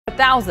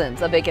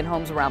thousands of vacant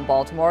homes around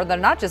Baltimore. They're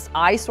not just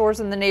eyesores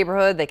in the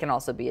neighborhood, they can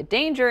also be a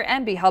danger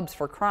and be hubs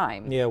for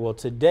crime. Yeah, well,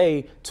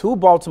 today, 2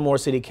 Baltimore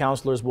City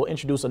councilors will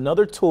introduce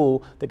another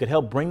tool that could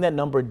help bring that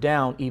number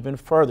down even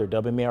further.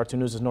 WMAR 2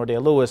 News'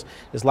 Nordea Lewis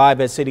is live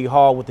at City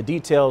Hall with the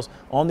details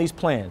on these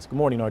plans. Good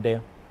morning,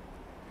 Nordea.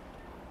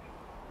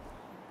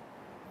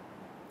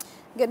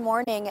 Good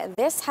morning.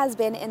 This has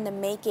been in the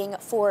making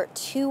for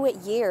 2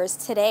 years.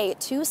 Today,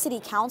 2 city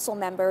council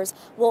members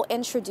will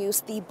introduce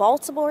the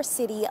Baltimore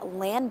City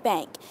Land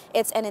Bank.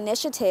 It's an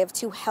initiative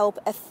to help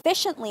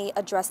efficiently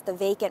address the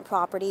vacant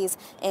properties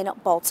in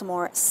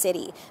Baltimore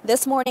City.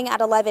 This morning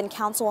at 11,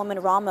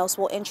 Councilwoman Ramos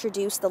will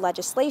introduce the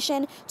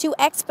legislation to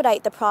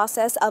expedite the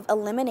process of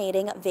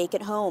eliminating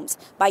vacant homes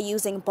by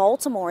using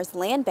Baltimore's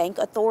Land Bank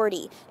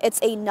authority. It's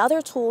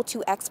another tool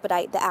to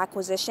expedite the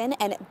acquisition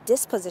and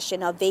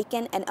disposition of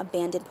vacant and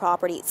abandoned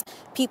properties.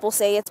 People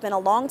say it's been a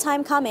long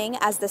time coming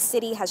as the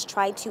city has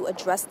tried to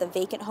address the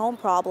vacant home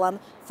problem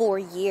for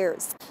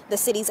years. The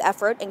city's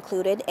effort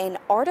included an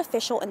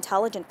artificial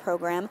intelligence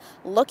program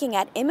looking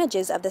at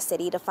images of the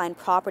city to find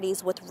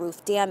properties with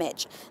roof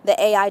damage. The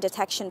AI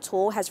detection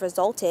tool has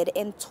resulted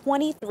in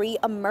 23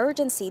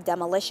 emergency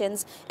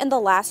demolitions in the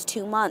last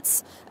 2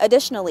 months.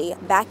 Additionally,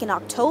 back in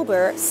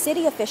October,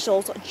 city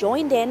officials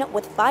joined in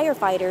with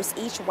firefighters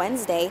each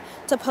Wednesday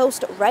to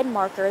post red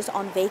markers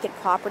on vacant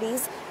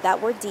properties that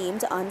were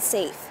deemed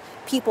unsafe.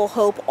 People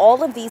hope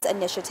all of these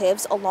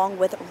initiatives, along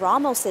with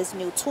Ramos's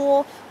new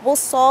tool, will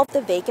solve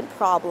the vacant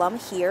problem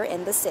here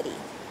in the city.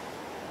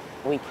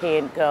 We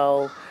can't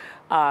go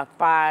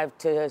 5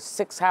 to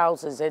 6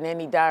 houses in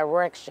any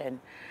direction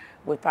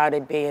without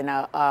it being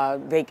a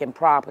vacant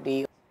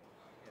property.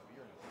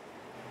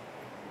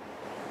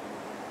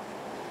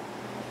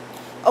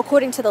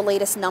 According to the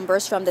latest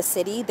numbers from the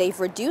city, they've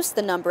reduced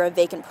the number of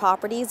vacant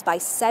properties by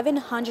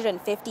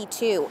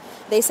 752.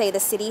 They say the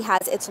city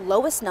has its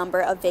lowest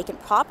number of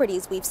vacant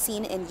properties we've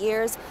seen in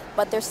years,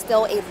 but there's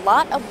still a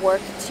lot of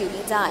work to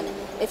be done.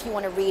 If you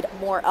want to read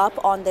more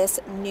up on this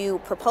new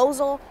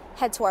proposal,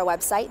 head to our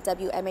website,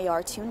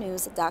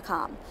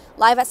 WMAR2news.com.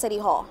 Live at City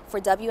Hall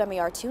for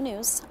WMAR 2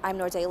 News, I'm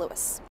Nordea Lewis.